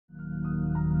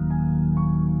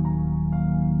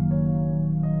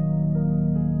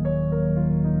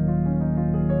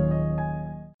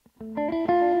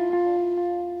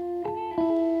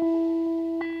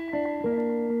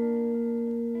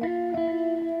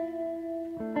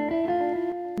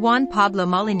Juan Pablo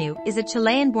Molyneux is a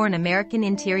Chilean-born American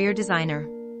interior designer.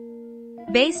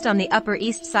 Based on the Upper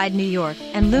East Side, New York,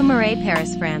 and Le Marais,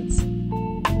 Paris, France.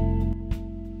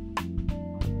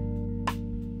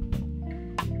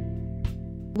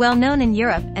 Well known in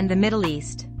Europe and the Middle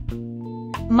East,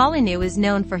 Molyneux is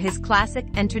known for his classic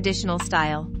and traditional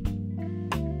style.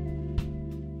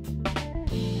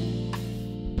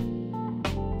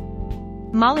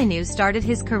 Molyneux started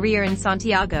his career in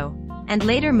Santiago, and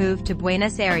later moved to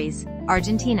Buenos Aires,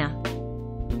 Argentina.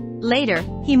 Later,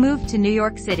 he moved to New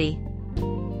York City.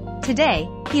 Today,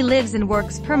 he lives and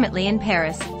works permanently in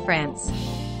Paris, France.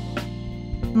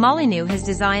 Molyneux has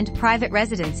designed private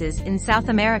residences in South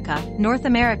America, North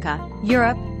America,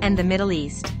 Europe, and the Middle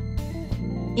East.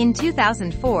 In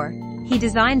 2004, he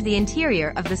designed the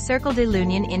interior of the Cercle de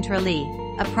l'Union Intra-Lit,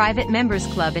 a private members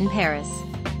club in Paris.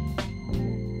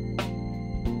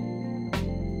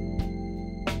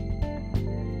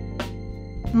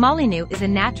 Molyneux is a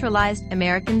naturalized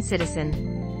American citizen.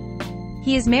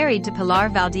 He is married to Pilar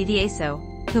Valdivieso,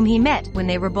 whom he met when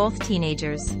they were both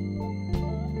teenagers.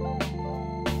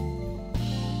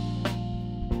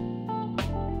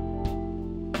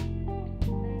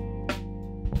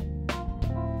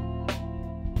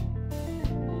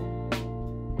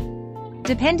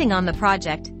 Depending on the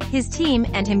project, his team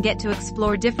and him get to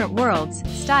explore different worlds,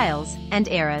 styles, and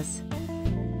eras.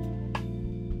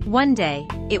 One day,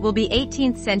 it will be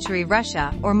 18th century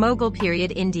Russia or Mughal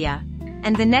period India,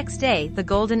 and the next day the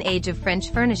golden age of French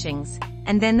furnishings,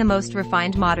 and then the most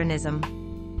refined modernism.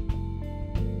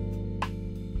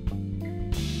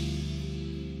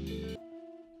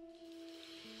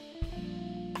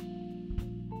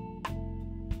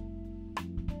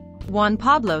 Juan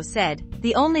Pablo said,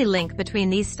 "The only link between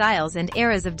these styles and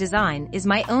eras of design is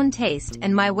my own taste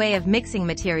and my way of mixing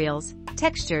materials,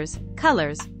 textures,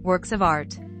 colors, works of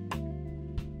art."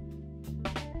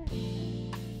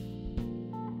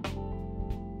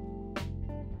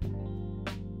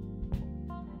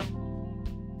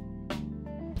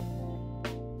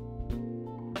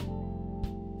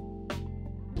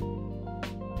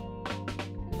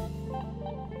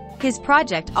 His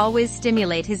project always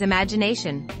stimulate his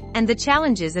imagination, and the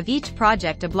challenges of each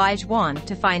project oblige Juan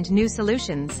to find new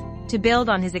solutions, to build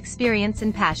on his experience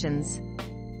and passions.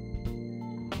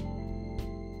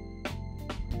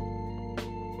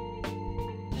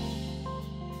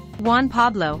 Juan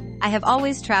Pablo, I have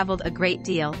always traveled a great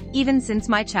deal, even since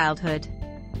my childhood.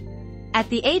 At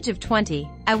the age of 20,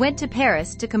 I went to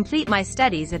Paris to complete my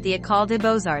studies at the École des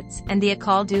Beaux-Arts and the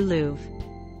École du Louvre.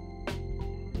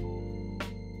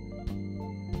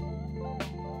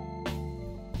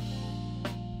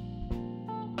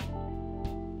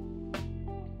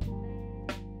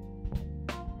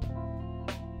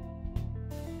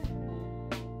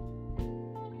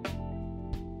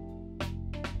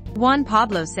 Juan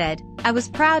Pablo said, "I was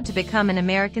proud to become an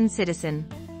American citizen.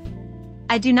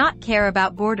 I do not care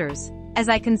about borders, as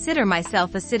I consider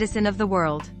myself a citizen of the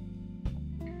world.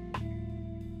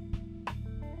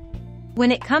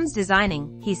 When it comes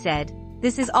designing," he said,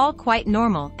 "this is all quite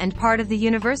normal and part of the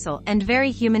universal and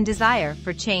very human desire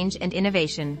for change and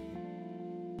innovation."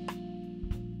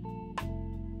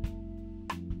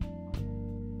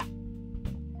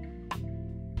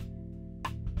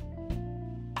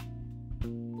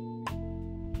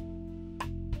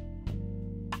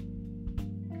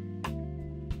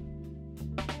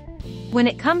 When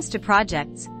it comes to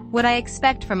projects, what I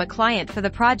expect from a client for the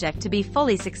project to be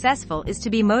fully successful is to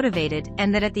be motivated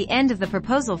and that at the end of the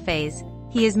proposal phase,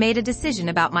 he has made a decision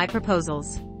about my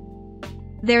proposals.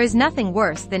 There is nothing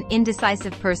worse than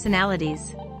indecisive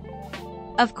personalities.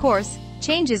 Of course,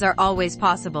 changes are always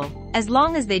possible, as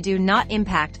long as they do not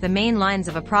impact the main lines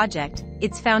of a project,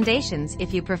 its foundations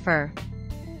if you prefer.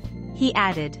 He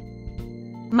added,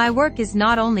 "My work is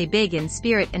not only big in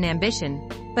spirit and ambition,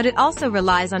 but it also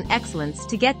relies on excellence.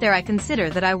 To get there, I consider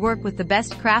that I work with the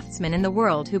best craftsmen in the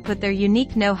world who put their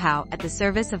unique know-how at the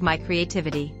service of my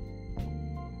creativity."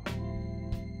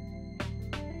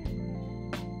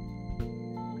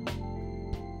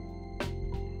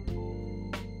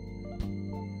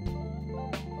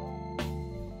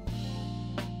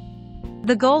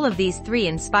 The goal of these three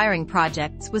inspiring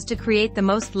projects was to create the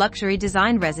most luxury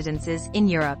design residences in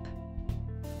Europe.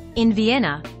 In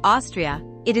Vienna, Austria,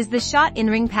 it is the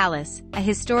Schott-in-Ring Palace, a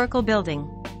historical building,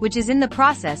 which is in the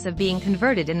process of being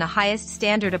converted in the highest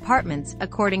standard apartments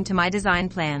according to my design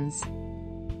plans.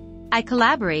 I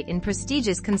collaborate in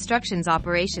prestigious constructions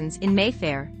operations in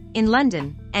Mayfair, in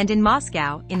London, and in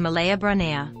Moscow, in Malaya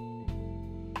Brunea.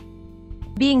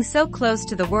 Being so close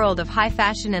to the world of high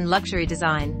fashion and luxury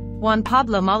design, Juan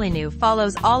Pablo Molyneux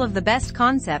follows all of the best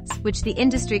concepts which the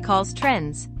industry calls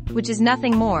trends, which is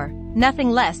nothing more, nothing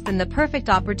less than the perfect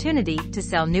opportunity to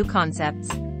sell new concepts.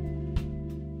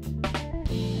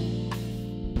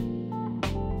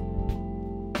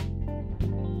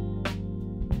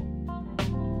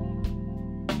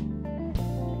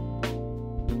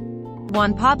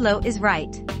 Juan Pablo is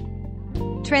right.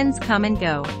 Trends come and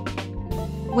go.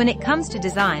 When it comes to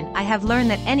design, I have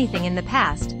learned that anything in the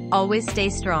past always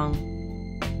stays strong.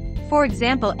 For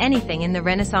example, anything in the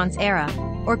Renaissance era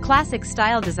or classic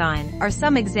style design are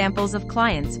some examples of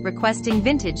clients requesting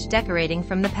vintage decorating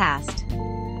from the past.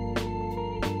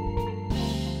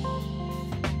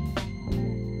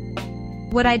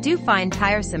 What I do find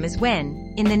tiresome is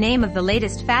when, in the name of the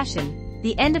latest fashion,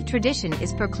 the end of tradition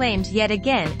is proclaimed yet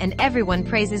again and everyone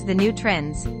praises the new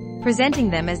trends,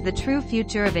 presenting them as the true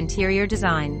future of interior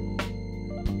design.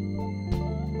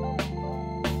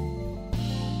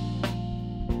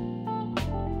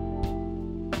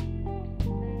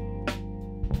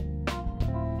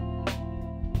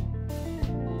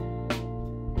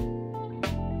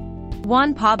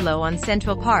 Juan Pablo on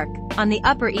Central Park, on the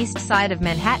Upper East Side of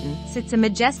Manhattan, sits a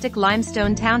majestic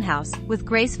limestone townhouse with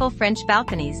graceful French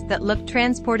balconies that look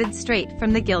transported straight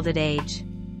from the Gilded Age.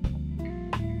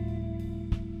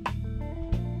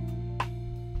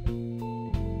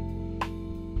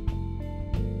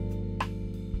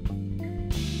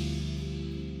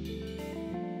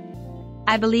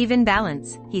 I believe in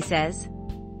balance, he says.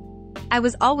 I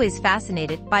was always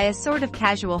fascinated by a sort of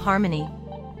casual harmony.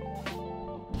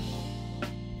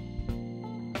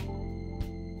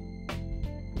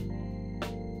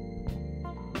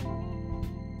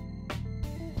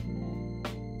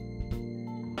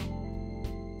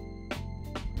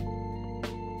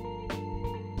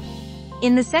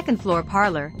 In the second-floor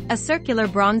parlor, a circular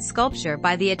bronze sculpture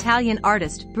by the Italian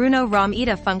artist Bruno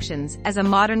Romita functions as a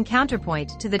modern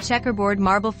counterpoint to the checkerboard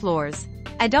marble floors,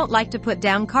 I don't like to put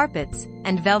down carpets,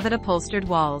 and velvet-upholstered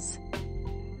walls.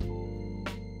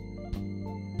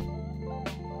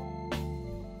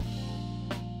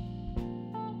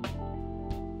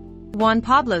 Juan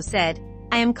Pablo said,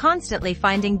 I am constantly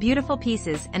finding beautiful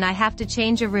pieces and I have to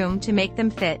change a room to make them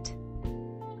fit.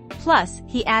 Plus,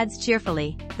 he adds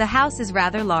cheerfully, the house is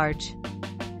rather large.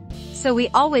 So we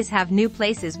always have new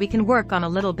places we can work on a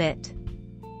little bit.